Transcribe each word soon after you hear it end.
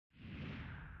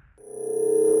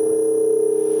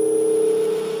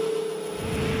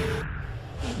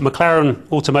Mclaren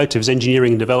Automotive's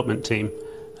engineering and development team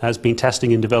has been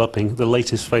testing and developing the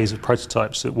latest phase of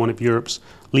prototypes at one of Europe's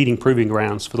leading proving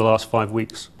grounds for the last 5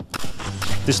 weeks.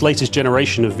 This latest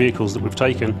generation of vehicles that we've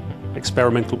taken,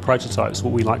 experimental prototypes,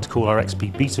 what we like to call our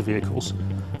XP beta vehicles,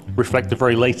 reflect the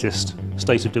very latest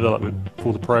state of development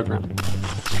for the program.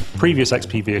 Previous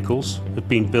XP vehicles have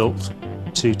been built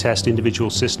to test individual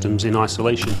systems in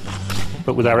isolation,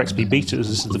 but with our XP betas,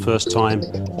 this is the first time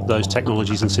those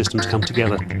technologies and systems come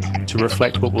together to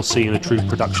reflect what we'll see in a true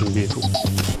production vehicle.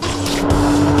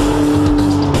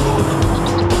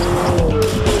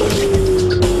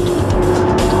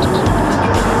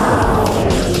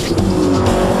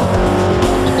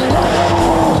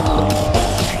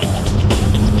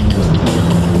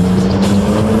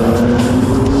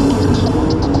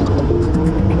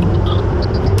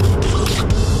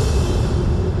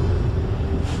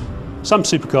 Some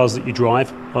supercars that you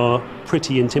drive are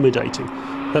pretty intimidating.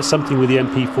 That's something with the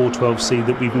MP412C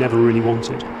that we've never really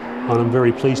wanted. And I'm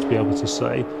very pleased to be able to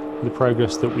say, with the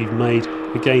progress that we've made,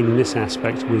 again in this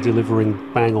aspect, we're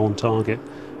delivering bang on target.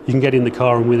 You can get in the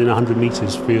car and within 100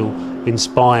 metres feel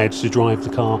inspired to drive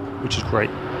the car, which is great.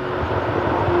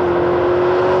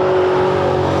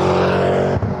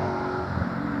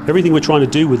 Everything we're trying to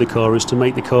do with the car is to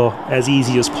make the car as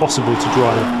easy as possible to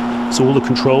drive. So all the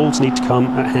controls need to come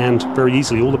at hand very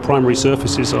easily. All the primary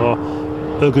surfaces are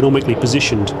ergonomically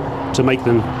positioned to make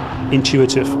them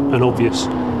intuitive and obvious.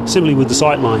 Similarly with the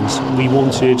sightlines, we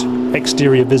wanted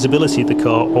exterior visibility of the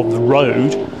car, of the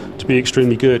road, to be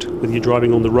extremely good. Whether you're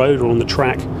driving on the road or on the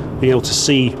track, being able to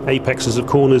see apexes of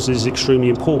corners is extremely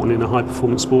important in a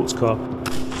high-performance sports car.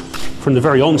 From the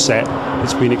very onset,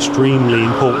 it's been extremely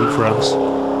important for us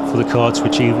for the car to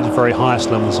achieve its very highest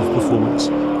levels of performance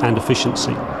and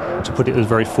efficiency, to put it at the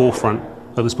very forefront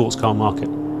of the sports car market.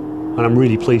 And I'm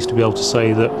really pleased to be able to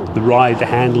say that the ride, the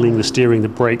handling, the steering, the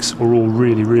brakes are all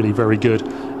really, really very good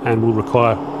and will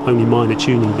require only minor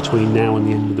tuning between now and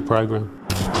the end of the program.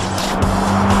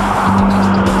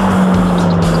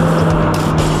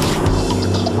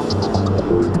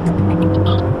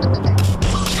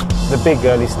 The big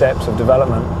early steps of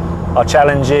development are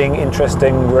challenging,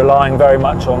 interesting, relying very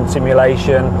much on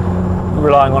simulation,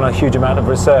 relying on a huge amount of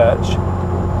research.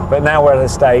 But now we're at a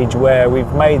stage where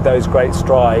we've made those great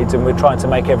strides and we're trying to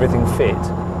make everything fit.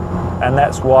 And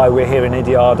that's why we're here in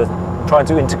Idiada, trying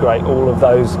to integrate all of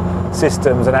those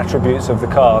systems and attributes of the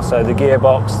car. So the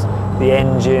gearbox, the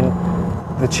engine,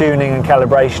 the tuning and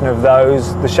calibration of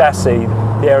those, the chassis,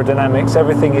 the aerodynamics,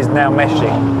 everything is now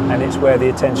meshing, and it's where the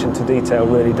attention to detail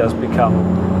really does become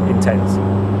intense.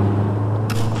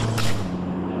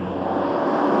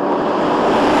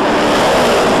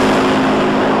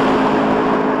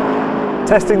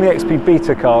 Testing the XP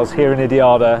beta cars here in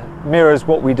Idiada mirrors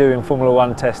what we do in Formula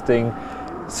One testing,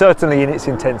 certainly in its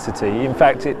intensity. In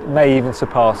fact, it may even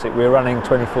surpass it. We're running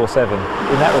 24/7.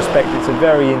 In that respect, it's a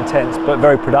very intense but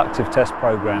very productive test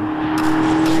program.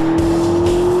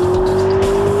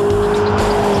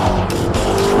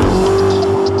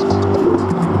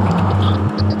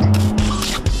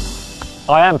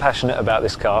 I am passionate about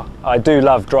this car. I do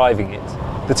love driving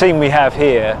it. The team we have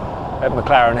here at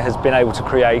McLaren has been able to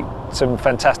create some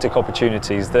fantastic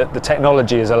opportunities that the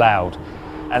technology has allowed,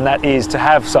 and that is to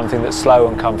have something that's slow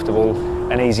and comfortable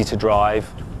and easy to drive,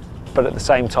 but at the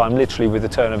same time, literally with the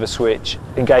turn of a switch,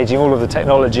 engaging all of the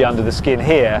technology under the skin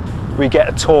here, we get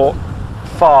a taut,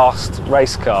 fast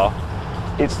race car.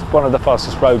 It's one of the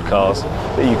fastest road cars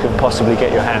that you can possibly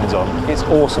get your hands on. It's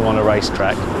awesome on a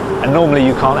racetrack, and normally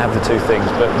you can't have the two things,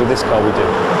 but with this car we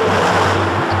do.